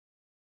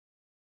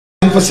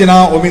أنفسنا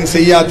ومن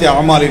سيئات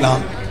أعمالنا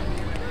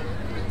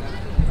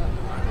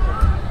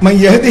من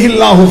يهده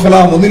الله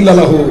فلا مضل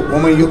له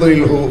ومن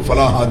يضلله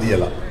فلا هادي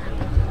له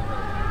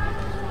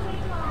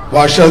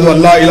وأشهد أن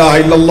لا إله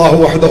إلا الله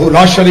وحده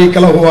لا شريك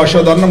له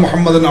وأشهد أن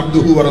محمدا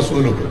عبده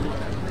ورسوله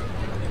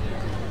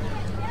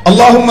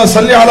اللهم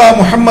صل على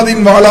محمد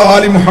وعلى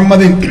آل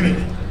محمد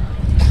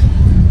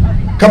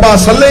كما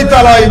صليت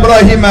على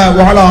إبراهيم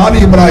وعلى آل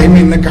إبراهيم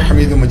إنك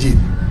حميد مجيد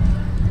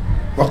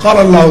وقال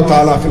الله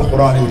تعالى في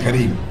القرآن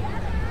الكريم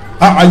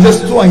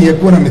أعجزت أن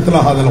يكون مثل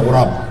هذا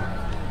الغراب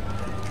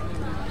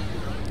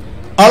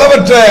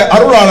அளவற்ற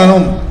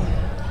அருளாளனும்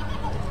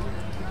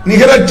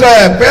நிகரற்ற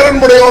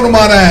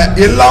பேரன்புடையவனுமான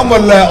எல்லாம்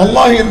வல்ல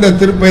அல்லாஹ் என்ற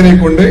திருப்பெயரை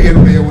கொண்டு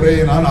என்னுடைய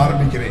உரையை நான்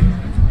ஆரம்பிக்கிறேன்.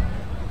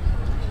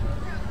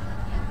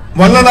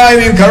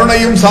 வல்லநாயனின்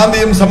கருணையும்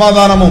சாந்தியும்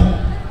சமாதானமும்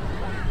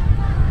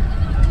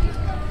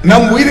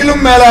நம்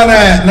உயிரிலும் மேலான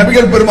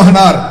நபிகள்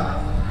பெருமகனார்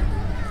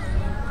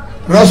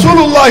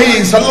ரசூலுல்லாஹி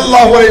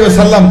ஸல்லல்லாஹு அலைஹி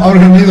வஸல்லம்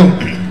அவர்கள் மீதும்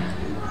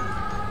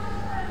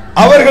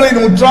அவர்களின்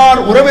உற்றார்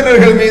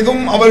உறவினர்கள்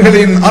மீதும்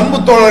அவர்களின் அன்பு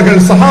தோழர்கள்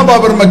சஹாபா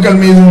பெருமக்கள்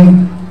மீதும்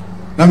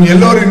நம்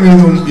எல்லோரின்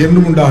மீதும்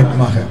என்றும்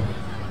உண்டாகட்டுமாக.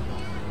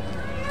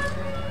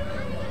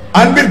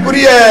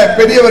 அன்பிற்குரிய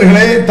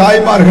பெரியவர்களே,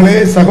 தாய்மார்களே,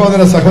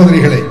 சகோதர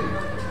சகோதரிகளே,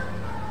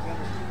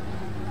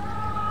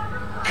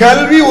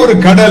 கல்வி ஒரு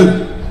கடல்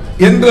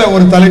என்ற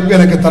ஒரு தலைப்பு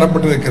எனக்கு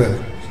தரப்பட்டிருக்கிறது.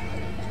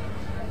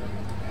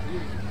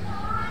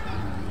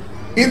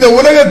 இந்த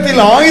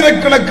உலகத்தில்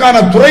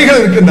ஆயிரக்கணக்கான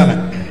துறைகள் இருக்கின்றன.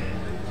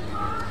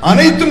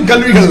 அனைத்தும்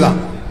கல்விகள் தான்.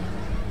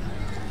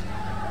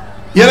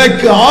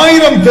 எனக்கு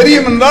 1000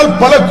 தெரியும் என்றால்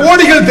பல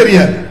கோடிகள்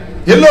தெரியாது.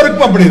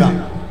 எல்லோருக்கும் அப்படிதான்.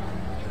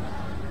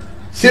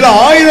 சில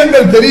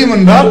ஆயிரங்கள் தெரியும்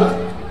என்றால்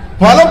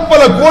பல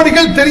பல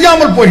கோடிகள்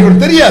தெரியாமல்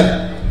போய்விடும், தெரியாது.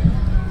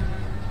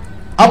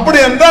 அப்படி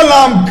என்றால்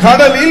நாம்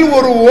கடலில்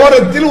ஒரு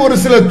ஓரத்தில் ஒரு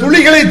சில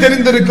துளிகளை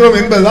தெரிந்திருக்கிறோம்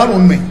என்பதுதான்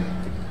உண்மை.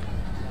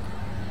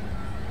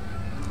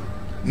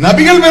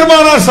 நபிகள்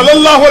பெருமானார்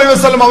ஸல்லல்லாஹு அலைஹி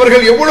வஸல்லம்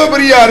அவர்கள் எவ்வளவு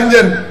பெரிய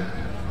அறிஞர்.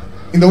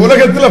 இந்த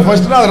உலகத்தில்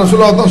ஃபர்ஸ்ட்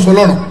ரசூலுல்லாஹ் தான்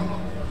சொல்லணும்.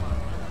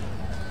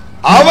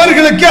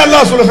 அவர்களுக்கு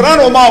அல்லாஹ்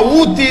சொல்கிறான், ஒமா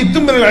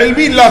ஊதீதும் மினல்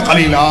இல்மி இல்லா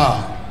கலீலா,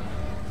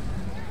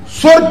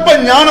 சொற்ப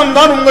ஞானம்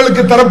தான்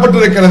உங்களுக்கு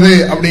தரப்பட்டிருக்கிறது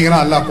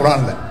அப்படிங்கிறான் அல்லாஹ்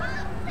குர்ஆன்ல.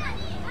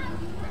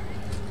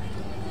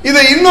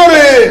 இதை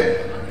இன்னொரு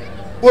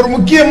ஒரு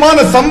முக்கியமான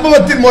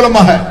சம்பவத்தின்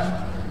மூலமாக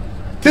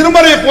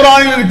திருமறை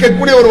குர்ஆனில்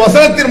இருக்கக்கூடிய ஒரு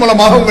வசனத்தின்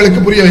மூலமாக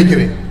உங்களுக்கு புரிய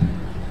வைக்கிறேன்.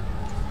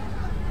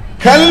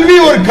 கல்வி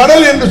ஒரு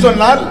கடல் என்று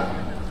சொன்னால்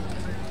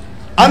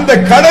அந்த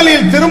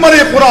கடலில்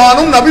திருமறை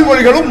குர்ஆனும்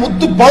நபிமொழிகளும்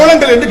முத்து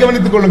பவளங்கள் என்று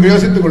கவனித்துக் கொள்ளுங்கள்,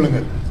 யோசித்துக்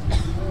கொள்ளுங்கள்.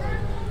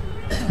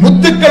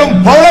 முத்துக்களும்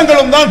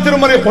பவளங்களும் தான்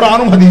திருமறை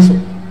குர்ஆனும்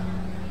ஹதீஸும்.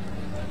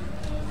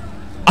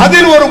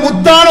 அதில் ஒரு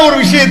முத்தான ஒரு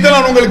விஷயத்தை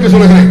நான் உங்களுக்கு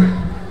சொல்கிறேன்.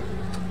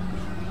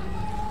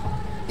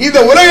 இந்த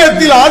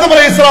உலகத்தில் ஆதம்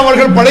அலைஹிஸ்ஸலாம்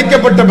அவர்கள்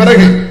படைக்கப்பட்ட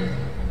பிறகு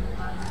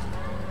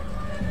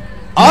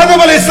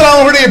ஆதம் அலைஹிஸ்ஸலாம்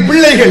அவர்களுடைய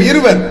பிள்ளைகள்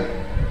இருவர்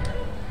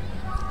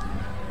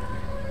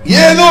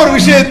ஏதோ ஒரு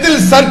விஷயத்தில்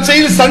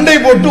சர்ச்சையில் சண்டை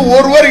போட்டு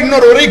ஒருவர்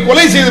இன்னொருவரை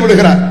கொலை செய்து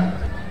விடுகிறார்.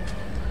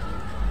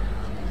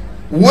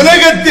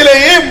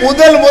 உலகத்திலேயே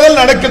முதல்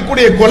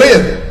நடக்கக்கூடிய கொலை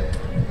அது.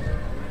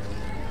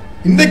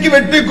 இன்றைக்கு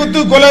வெற்றி குத்து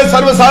கொலை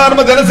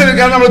சர்வசாதாரண தினசரி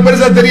நம்மளுக்கு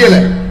பெருசா தெரியல.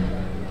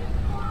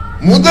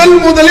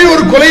 முதலில்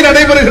ஒரு கொலை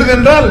நடைபெறுகிறது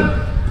என்றால்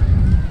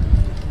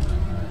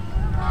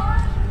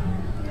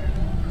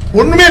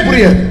ஒண்ணுமே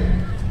புரியாது.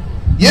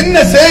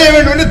 என்ன செய்ய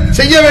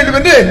வேண்டும்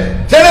என்று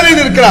திணறி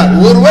இருக்கிறார்.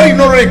 ஒருவர்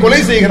இன்னொருவரை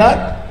கொலை செய்கிறார்.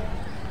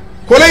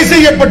 கொலை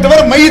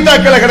செய்யப்பட்டவர்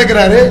மையத்தாக்கள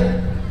கிடக்கிறாரு.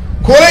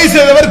 கொலை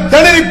செய்தவர்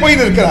திணறி போய்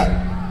நிற்கிறார்.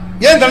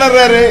 ஏன்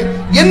திணறாரு?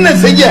 என்ன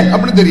செய்ய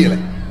அப்படின்னு தெரியல.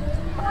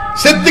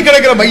 செத்து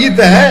கிடக்கிற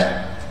மையத்தை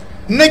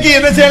இன்னைக்கு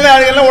என்ன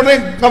செய்யலாம், உடனே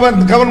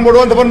கவன்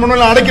போடுவோம், தவன்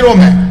பண்ணுவோம்,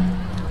 அடைக்கிறோமே.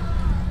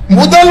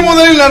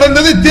 முதலில்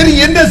நடந்தது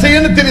தெரியும், என்ன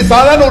செய்யணும் தெரியும்.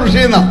 சாதாரண ஒரு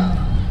விஷயம் தான்.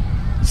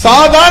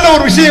 சாதாரண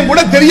ஒரு விஷயம்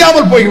கூட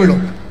தெரியாமல்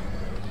போய்விடும்.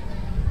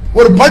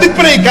 ஒரு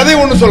படிப்பினை கதை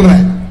ஒன்று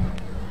சொல்றேன்.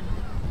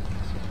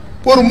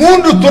 ஒரு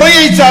 3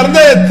 துறையை சார்ந்த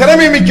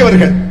திறமை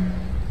மிக்கவர்கள்,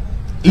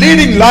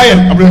 லீடிங்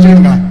லாயர் அப்படி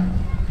வச்சுக்கோங்க,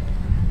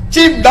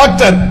 சீஃப்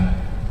டாக்டர்,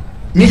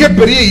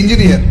 மிகப்பெரிய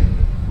இன்ஜினியர்.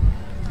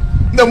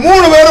 இந்த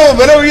 3 பேரும்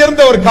விலை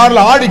உயர்ந்த ஒரு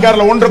கார்ல, ஆடி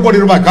கார்ல, 1.5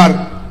 கோடி ரூபாய் கார்,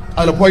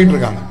 அதுல போயிட்டு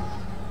இருக்காங்க.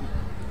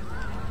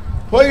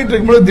 போயிட்டு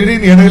இருக்கும்போது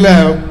திடீர்னு இடையில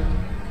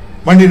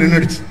வண்டி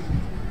நின்றுடுச்சு.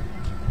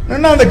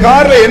 அந்த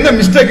கார்ல என்ன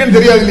மிஸ்டேக்னு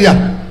தெரியாது இல்லையா.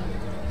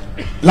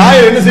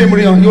 லாயர் என்ன செய்ய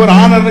முடியும்? இவர்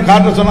ஆனர்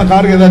கார்ட்ட சொன்னா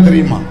காருக்கு ஏதாவது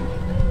தெரியுமா?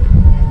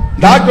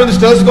 டாக்டர் வந்து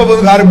ஸ்டெத்தோஸ்கோப்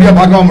வந்து கார் எப்படியா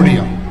பார்க்க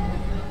முடியும்?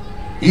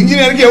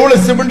 இன்ஜினியருக்கு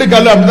எவ்வளவு சிமெண்ட்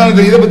கல்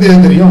அப்படிதான் இதை பத்தி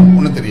எது தெரியும்?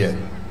 ஒண்ணும் தெரியாது.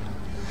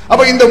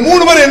 அப்ப இந்த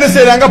 3 பேர் என்ன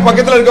செய்யறாங்க?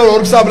 பக்கத்துல இருக்க ஒரு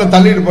ஒர்க் ஷாப்ல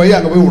தள்ளிட்டு போய்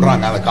அங்க போய்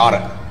விடுறாங்க அந்த காரை.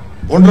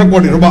 1.5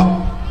 கோடி ரூபாய்.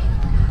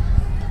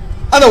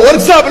 அந்த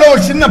ஒர்க் ஷாப்ல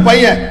ஒரு சின்ன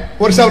பையன்,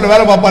 ஒர்க் ஷாப்ல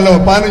வேலை பார்ப்பான்ல,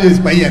 ஒரு 15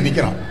 வயசு பையன்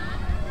நிக்கிறான்.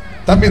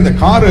 தம்பி, இந்த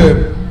காரு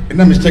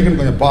என்ன மிஸ்டேக்னு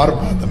கொஞ்சம்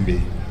பாருப்பா தம்பி.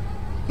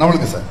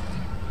 நம்மளுக்கு சார்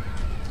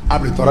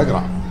அப்படி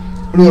திறக்கிறான்.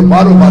 இப்படி ஒரு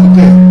பார்வை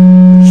பார்த்துட்டு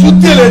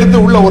சுத்தியல் எடுத்து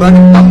உள்ள ஒரு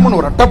அடி, டப்புன்னு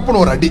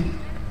ஒரு அடி.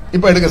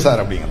 இப்ப எடுங்க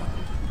சார் அப்படிங்கலாம்.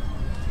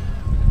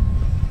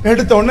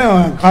 எடுத்த உடனே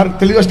கார்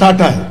தெளிவா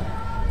ஸ்டார்ட் ஆகுது.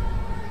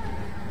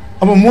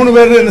 அப்ப 3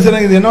 பேர் என்ன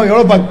செய்றாங்க, இது என்ன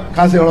எவ்வளவுப்பா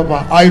காசு, எவ்வளவுப்பா,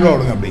 1000 ரூபா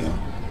கொடுங்க அப்படிங்க.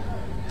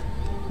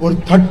 ஒரு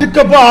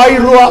தட்டுக்கப்பா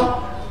 1000 ரூபா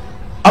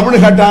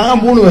அப்படின்னு கேட்டாங்க.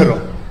 3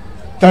 பேரும்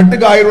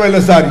தட்டுக்கு 1000 ரூபாய்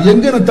இல்ல சார்,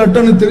 எங்க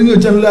தட்டுன்னு தெரிஞ்சு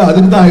வச்சேன்ல,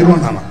 அதுக்கு தான் 1000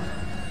 ரூபாய். நானா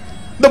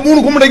இந்த 3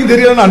 கும்பிட்டைக்கும்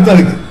தெரியலன்னு அர்த்தம்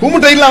இருக்கு.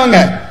 கும்பிட்டை இல்ல அவங்க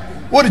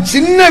ஒரு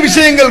சின்ன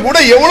விஷயங்கள் கூட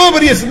எவ்வளவு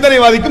பெரிய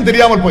சிந்தனைவாதிக்கும்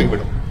தெரியாமல்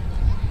போய்விடும்.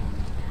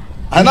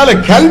 அதனால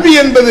கல்வி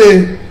என்பது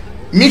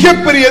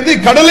மிகப்பெரியது,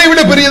 கடலை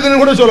விட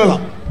பெரியதுன்னு கூட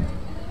சொல்லலாம்.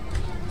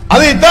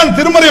 அதைத்தான்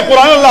திருமறை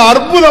குர்ஆன் அல்லாஹ்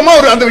அற்புதமா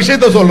அந்த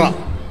விஷயத்தை சொல்றான்.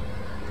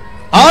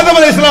 ஆதம்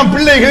அலைஹிஸ்ஸலாம்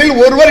பிள்ளைகளில்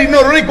ஒருவர்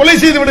இன்னொருவரை கொலை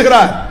செய்து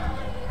விடுகிறார்.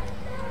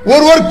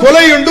 ஒருவர்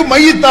கொலையுண்டு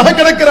மையத்தாக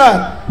கிடக்கிறார்.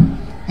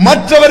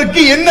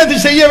 மற்றவருக்கு என்ன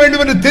செய்ய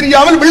வேண்டும் என்று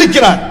தெரியாமல்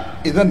விழிக்கிறார்.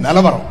 இதுதான்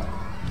நிலவரம்.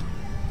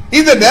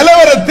 இந்த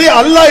நிலவரத்தை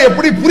அல்லாஹ்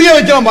எப்படி புரிய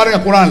வைக்கலாம் பாருங்க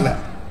குர்ஆன்ல.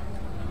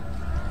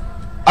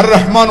 அர்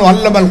ரஹ்மான்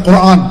அல்லமல்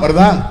குர்ஆன்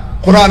வருதா,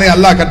 குர்ஆனை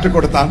அல்லாஹ் கற்றுக்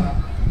கொடுத்தான்.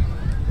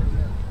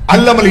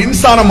 அல்லமல்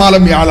இன்சான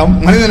மாலம் யாலம்,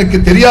 மனிதனுக்கு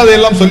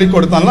தெரியாதையெல்லாம் சொல்லிக்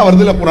கொடுத்தான்லாம்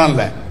வருதுல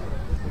குர்ஆன்ல.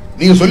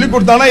 நீங்க சொல்லிக்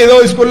கொடுத்தானா ஏதோ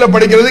ஸ்கூல்ல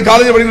படிக்கிறது,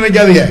 காலேஜ் படிக்கிறது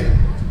நினைக்காதீங்க.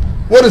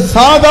 ஒரு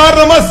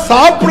சாதாரணமா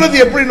சாப்பிடுறது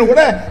எப்படின்னு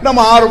கூட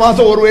நம்ம 6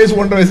 மாசம் 1 வயசு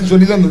 1.5 வயசு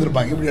சொல்லி தான்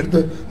தந்திருப்பாங்க. இப்படி எடுத்து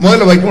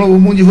முதல்ல வைக்கணும்,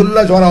 மூஞ்சி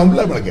ஃபுல்லா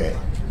சோறாகும்ல நமக்கு.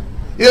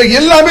 இது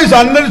எல்லாமே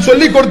அண்ணன்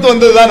சொல்லி கொடுத்து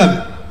வந்ததுதான் அது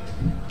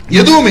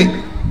எதுவுமே.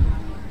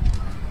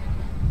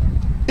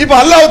 இப்ப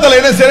அல்லாஹ் தஆலா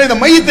என்ன செய்யற, இந்த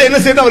மையத்தை என்ன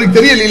செய்யணும் அவருக்கு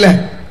தெரியல.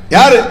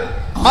 யாரு?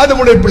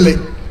 ஆதமுடைய பிள்ளை.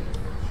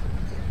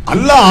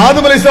 அல்லாஹ்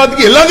ஆதம்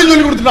அலைஹிஸ்ஸலாத்துக்கு எல்லாத்தையும்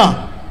சொல்லி கொடுத்துட்டான்.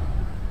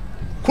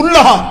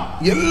 குல்லஹா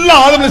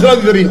எல்லாம் ஆதம்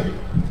அலைஹிஸ்ஸலாத்துக்கு தெரியும்.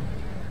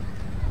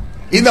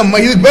 இந்த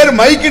இது பேர்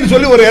மைக்குன்னு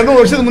சொல்லி ஒரு 200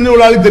 வருஷத்துக்கு முன்னே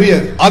உள்ள ஆளுக்கு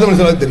தெரியாது, ஆதம்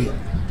அலைஹிஸ்ஸலாத்துக்கு தெரியும்.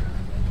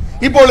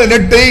 இப்போ உள்ள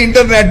நெட்,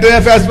 இன்டர்நெட்,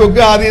 ஃபேஸ்புக்,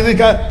 அது இது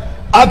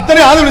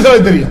அத்தனை ஆதம்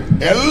அலைஹிஸ்ஸலாத்துக்கு தெரியும்.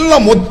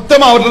 எல்லாம்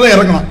மொத்தமா அவர்கிட்ட தான்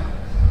இறக்கணும்.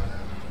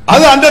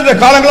 அது அந்தந்த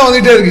காலங்களும்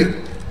வந்துட்டே இருக்கு.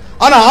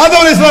 ஆனா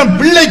ஆதம் அலைஹிஸ்ஸலாம்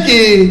பிள்ளைக்கு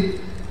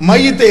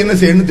மையத்தை என்ன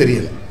செய்யணும்னு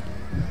தெரியல.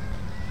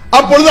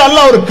 அப்பொழுது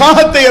அல்லாஹ் ஒரு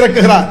காகத்தை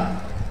இறக்குகிறார்.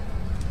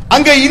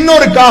 அங்க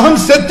இன்னொரு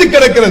காகம் செத்து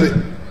கிடக்கிறது.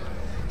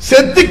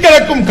 செத்து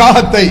கிடக்கும்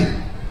காகத்தை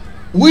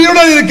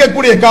உயிருடன்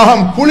இருக்கக்கூடிய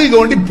காகம் குழி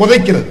தோண்டி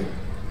புதைக்கிறது.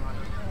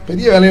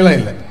 பெரிய வேலையெல்லாம்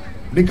இல்லை,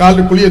 இப்படி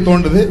காலில் குழியை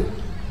தோண்டுது,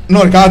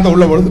 இன்னொரு காகத்தை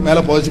உள்ள பொழுது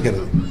மேல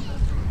புதைச்சிக்கிறது.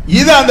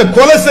 இது அந்த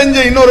கொலை செஞ்ச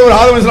இன்னொரு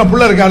ஆதம் அலைஹிஸ்ஸலாம்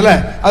புள்ள இருக்கார்ல,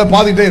 அதை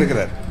பாத்துக்கிட்டே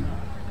இருக்கிறார்.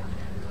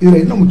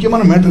 இதுல என்ன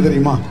முக்கியமான மேட்டர்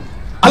தெரியுமா?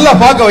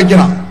 அல்லாஹ் பார்க்க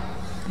வைக்கிறான்,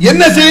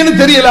 என்ன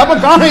செய்யணும் தெரியல.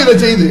 அப்ப காகம் இதை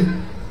செய்து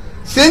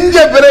செஞ்ச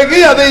பிறகு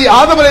அதை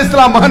ஆதம்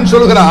அலைஹிஸ்ஸலாம் மகன்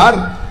சொல்கிறார்,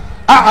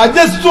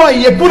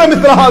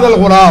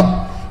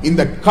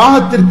 இந்த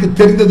காகத்திற்கு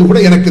தெரிந்தது கூட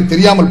எனக்கு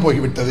தெரியாமல்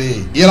போய்விட்டது,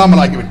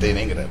 இயலாமல் ஆகிவிட்டேன்.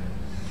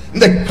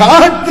 இந்த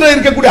காகத்தில்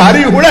இருக்கக்கூடிய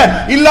அறிவு கூட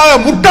இல்லாத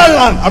முட்டாள்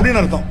நான்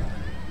அப்படின்னு அர்த்தம்.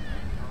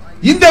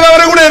 இந்த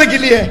விவரம் கூட எனக்கு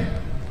இல்லையே.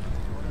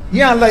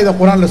 ஏன் அல்லாஹ் இதை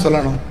குர்ஆன்ல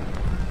சொல்லணும்?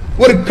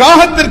 ஒரு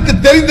காகத்திற்கு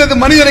தெரிந்தது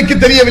மனிதனுக்கு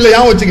தெரியவில்லை.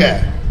 ஞாபகம் வச்சுக்க.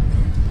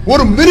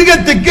 ஒரு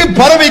மிருகத்துக்கு,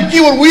 பறவைக்கு,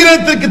 ஒரு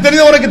உயிரினத்திற்கு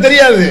தெரிந்தவனுக்கு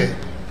தெரியாது.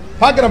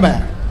 பாக்குறமே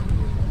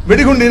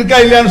வெடிகுண்டு இருக்கா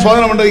இல்லையான்னு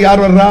சோதனை பண்றது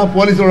யார் வர்றா?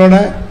 போலீஸோட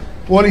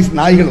போலீஸ்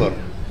நாய்கள் வரும்.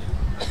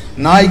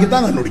 நாய்க்கு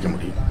தான் கண்டுபிடிக்க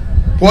முடியும்.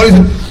 போலீஸ்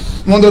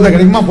மோந்தத்தை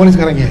கிடைக்குமா?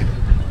 போலீஸ்காரங்க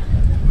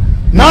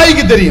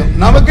நாய்க்கு தெரியும்.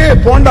 நமக்கு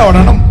போண்டா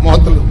உடனும்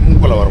முகத்தில்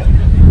மூக்குல வரும்.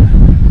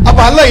 அப்ப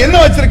அல்லாஹ் என்ன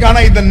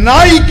வச்சிருக்கானா, இந்த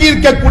நாய்க்கு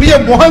இருக்கக்கூடிய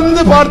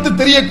முகந்து பார்த்து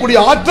தெரியக்கூடிய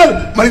ஆற்றல்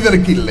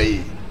மனிதனுக்கு இல்லை.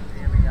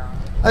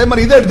 அதே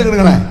மாதிரி இதை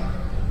எடுத்துக்கிடுங்க.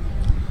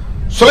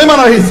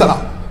 சுலைமான்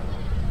அலைஹிஸ்ஸலாம்,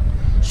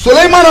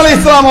 சுலைமான்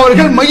அலைஹிஸ்ஸலாம்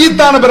அவர்கள்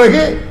மையத்தான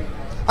பிறகு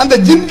அந்த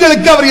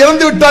ஜின்களுக்கு அவர்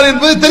இறந்து விட்டார்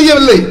என்பது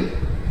தெரியவில்லை.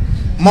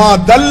 மா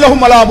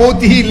தல்லஹும் அலா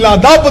மௌத்திஹி இல்லா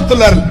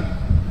தாபத்துல் அர்ல்.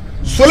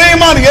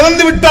 சுலைமான்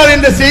இறந்து விட்டார்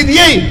என்ற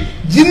செய்தியை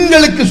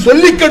ஜின்களுக்கு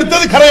சொல்லிக்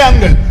கொடுத்தது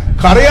கரையான்கள்.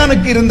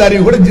 கரையானுக்கு இருந்த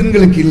அறிவு கூட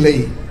ஜின்களுக்கு இல்லை.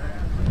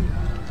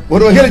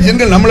 ஒரு வகையில்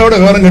ஜின்கள் நம்மளோட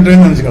விவரம்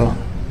கட்டுறேன்னு நினைச்சுக்கலாம்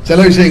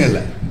சில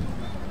விஷயங்கள்ல.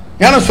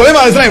 ஏன்னா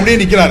சுலைமான் அலைஹிஸ்ஸலாம் இப்படியே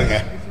நிக்கிறாருங்க,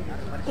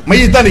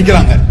 மையத்தான்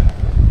நிக்கிறாங்க.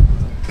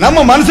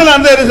 நம்ம மனுஷனா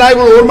இருந்தா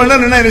 1 மணி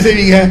நேரம் என்ன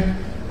செய்வீங்க?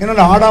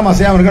 என்னோட ஆடாம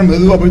அசையாம இருக்க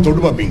மெதுவா போய்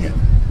தொட்டு பார்ப்பீங்க.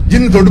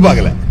 ஜின் தொட்டு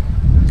பார்க்கல,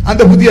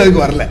 அந்த புத்தி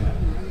அதுக்கு வரல.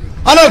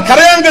 ஆனால்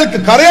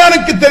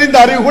கரையானுக்கு தெரிந்த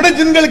அறிவு கூட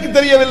ஜின்களுக்கு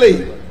தெரியவில்லை.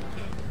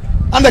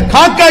 அந்த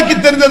காக்காக்கு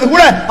தெரிந்தது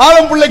கூட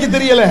ஆதம் பிள்ளைக்கு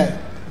தெரியல.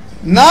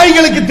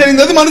 நாய்களுக்கு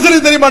தெரிந்தது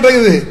மனுஷனுக்கு தெரிய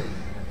மாட்டேங்குது.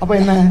 அப்ப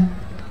என்ன?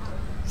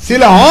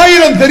 சில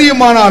 1000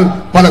 தெரியுமானால்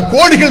பல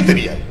கோடிகள்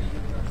தெரியாது.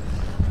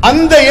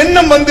 அந்த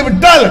எண்ணம் வந்து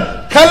விட்டால்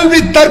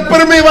கல்வி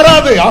தற்பெருமை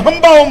வராது,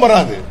 அகம்பாவம்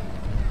வராது,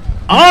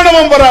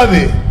 ஆணவம்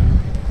வராது.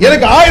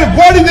 எனக்கு 1000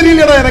 கோடி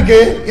தெரியலடா,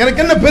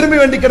 எனக்கு என்ன பெருமை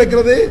வேண்டி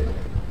கிடக்கிறது?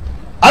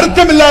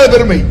 அர்த்தம் இல்லாத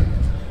பெருமை,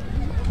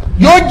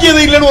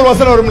 யோக்கியதை இல்லைன்னு ஒரு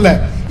வசனம் வரும்ல,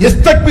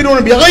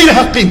 யஸ்தக்பிரூன பிகைரி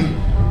ஹக்கின்.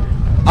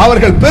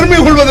 அவர்கள் பெருமை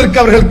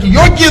கொள்வதற்கு அவர்களுக்கு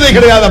யோக்கியதை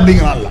கிடையாது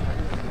அப்படிங்கிறான்ல.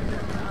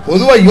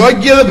 பொதுவா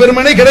யோக்கியதை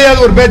பெருமைனே கிடையாது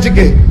ஒரு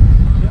பேச்சுக்கு.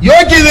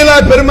 யோக்கியதை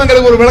இல்லாத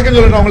பெருமைங்களுக்கு ஒரு விளக்கம்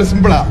சொல்லணும் அவங்களுக்கு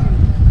சிம்பிளா.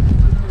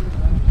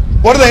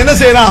 ஒருத்தன் என்ன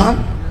செய்யறான்,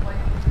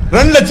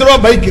 2 லட்சம்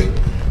ரூபாய் பைக்,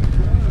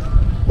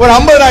 ஒரு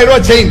 50,000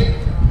 ரூபாய் செயின்,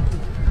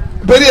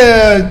 பெரிய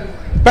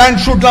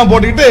பேண்ட் ஷூட்லாம்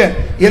போட்டுக்கிட்டு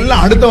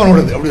எல்லாம்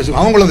அடுத்தவனோடது அப்படி வச்சு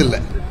அவங்களது இல்ல,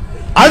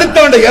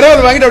 அடுத்தவன்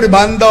 20 வாங்கிட்டு அப்படி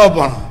பந்தாவா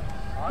போனான்.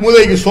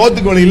 முதலைக்கு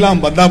சோத்துக்கு வழி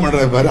இல்லாம பந்தா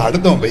பண்றது பாரு,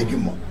 அடுத்தவன்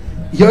பைக்குமோ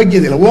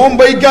யோக்கியது இல்லை. ஓம்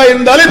பைக்கா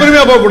இருந்தாலே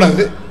பெருமையா போக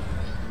கூடாது,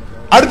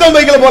 அடுத்தவன்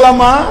பைக்கில்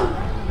போலாமா?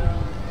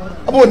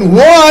 அப்போ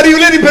ஓ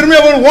அறிவிலே நீ பெருமையா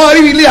ஓ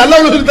அறிவு இல்லையா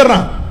அல்லாஹ் சொல்லி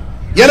தர்றான்.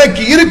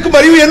 எனக்கு இருக்கும்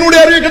அறிவு என்னுடைய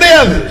அறிவு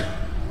கிடையாது.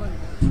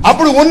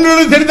 அப்படி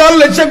ஒன்று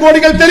தெரிந்தால் லட்சம்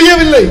கோடிகள்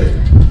தெரியவில்லை.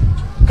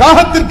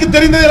 காகத்திற்கு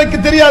தெரிந்தது எனக்கு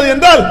தெரியாது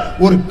என்றால்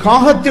ஒரு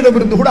காகத்திடம்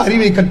இருந்து கூட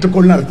அறிவை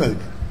கற்றுக்கொள்ள அர்த்தம்.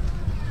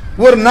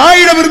 ஒரு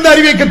நாயிடம் இருந்து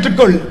அறிவை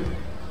கற்றுக்கொள்,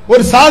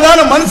 ஒரு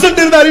சாதாரண மனுஷன்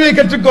இருந்து அறிவை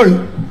கற்றுக்கொள்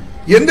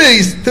என்று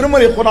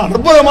திருமறை குர்ஆன்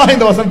அற்புதமாக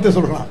இந்த வசனத்தை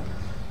சொல்றான்.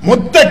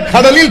 மொத்த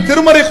கடலில்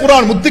திருமறை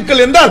குர்ஆன்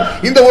முத்துக்கள் என்றால்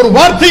இந்த ஒரு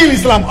வார்த்தையில்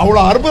இஸ்லாம்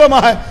அவ்வளவு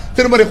அற்புதமாக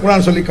திருமறை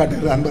குர்ஆன் சொல்லி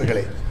காட்டுகிறது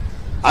அன்பர்களே.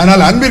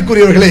 அதனால்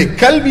அன்பிற்குரியவர்களே,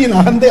 கல்வியின்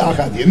அகந்தை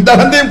ஆகாது, எந்த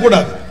அகந்தையும்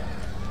கூடாது.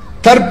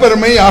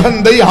 தற்பெருமை,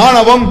 அகந்தை,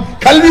 ஆணவம்,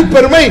 கல்வி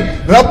பெருமை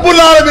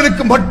ரப்புல்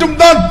ஆலமீனுக்கு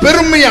மட்டும்தான்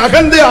பெருமை,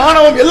 அகந்தை,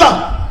 ஆணவம் எல்லாம்.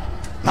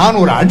 நான்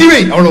ஒரு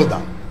அடிமை,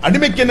 அவ்வளவுதான்.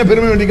 அடிமைக்கு என்ன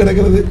பெருமை வேண்டி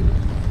கிடக்கிறது?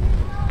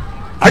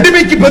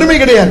 அடிமைக்கு பெருமை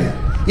கிடையாது.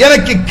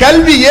 எனக்கு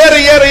கல்வி ஏற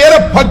ஏற ஏற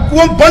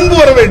பக்குவம், பண்பு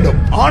வர வேண்டும்,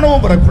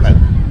 ஆணவம் வரக்கூடாது,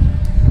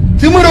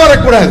 திமிரு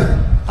வரக்கூடாது,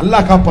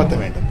 அல்லாஹ் காப்பாற்ற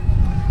வேண்டும்.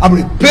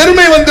 அப்படி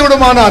பெருமை வந்து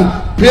விடுமானால்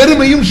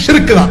பெருமையும்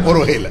ஷிர்க் தான் ஒரு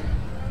வகையில்.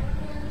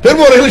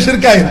 பெருமை ஒரு வகையில்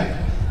ஷிர்காயிரும்.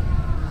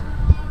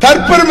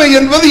 தற்பெருமை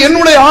என்பது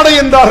என்னுடைய ஆடை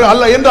என்றார்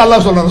அல்ல என்று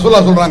அல்லாஹ்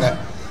சொல்றாங்க.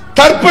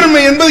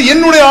 தற்பெருமை என்பது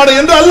என்னுடைய ஆடை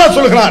என்று அல்லாஹ்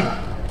சொல்கிறான்.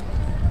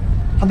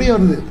 அப்படியே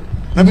வருது,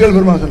 நபிகள்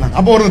பெருமாள் சொன்னாங்க.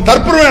 அப்போ ஒரு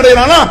தற்பெருமை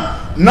அடையிறானா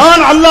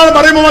நான் அல்லாஹ்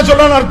மறைமுகமா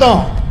சொல்றான்னு அர்த்தம்.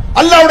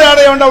 அல்லாஹ்வுடைய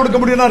ஆடையை வேண்டாம் கொடுக்க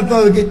முடியும்னு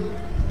அர்த்தம் அதுக்கு.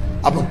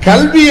 அப்ப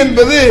கல்வி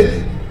என்பது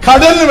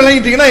கடல்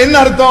விளங்கிட்டீங்கன்னா என்ன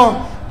அர்த்தம்?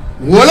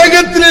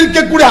 உலகத்தில்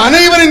இருக்கக்கூடிய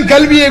அனைவரின்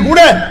கல்வியை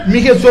கூட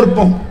மிக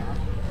சொற்பம்.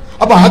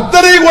 அப்ப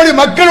அத்தனை கோடி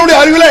மக்களுடைய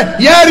அறிவுல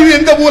ஏன் அறிவு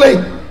எந்த மூலை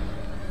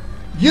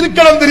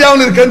இருக்கலாம்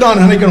தெரியாமல் இருக்கிறது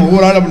நான் நினைக்கணும்.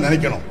 ஒவ்வொரு ஆளும்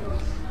நினைக்கணும்.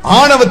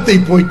 ஆணவத்தை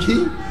போக்கி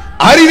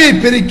அறிவை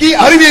பெருக்கி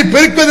அறிவை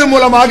பெருக்குவதன்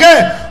மூலமாக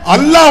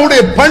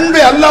அல்லாஹ்வுடைய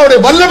பண்பை, அல்லாஹ்வுடைய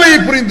வல்லமையை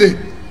புரிந்து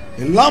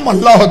எல்லாம்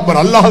அல்லாஹ் அக்பர்,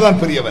 அல்லாஹ் தான்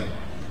பெரியவன்,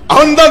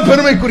 அவன் தான்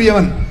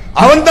பெருமைக்குரியவன்,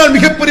 அவன் தான்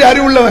மிகப்பெரிய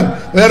அறிவுள்ளவன்,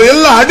 வேற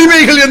எல்லா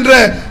அடிமைகள் என்ற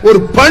ஒரு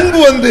பண்பு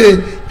வந்து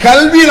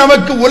கல்வி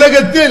நமக்கு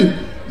உலகத்தில்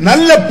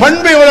நல்ல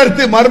பண்பை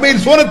வளர்த்து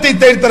மறுமையில் சோனத்தை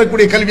தேடி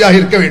தரக்கூடிய கல்வியாக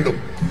இருக்க வேண்டும்.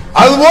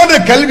 அதுபோன்ற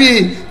கல்வி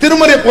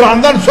திருமறை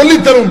குர்ஆன் தான்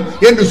சொல்லித்தரும்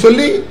என்று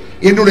சொல்லி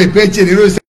என்னுடைய பேச்சை நிறைவு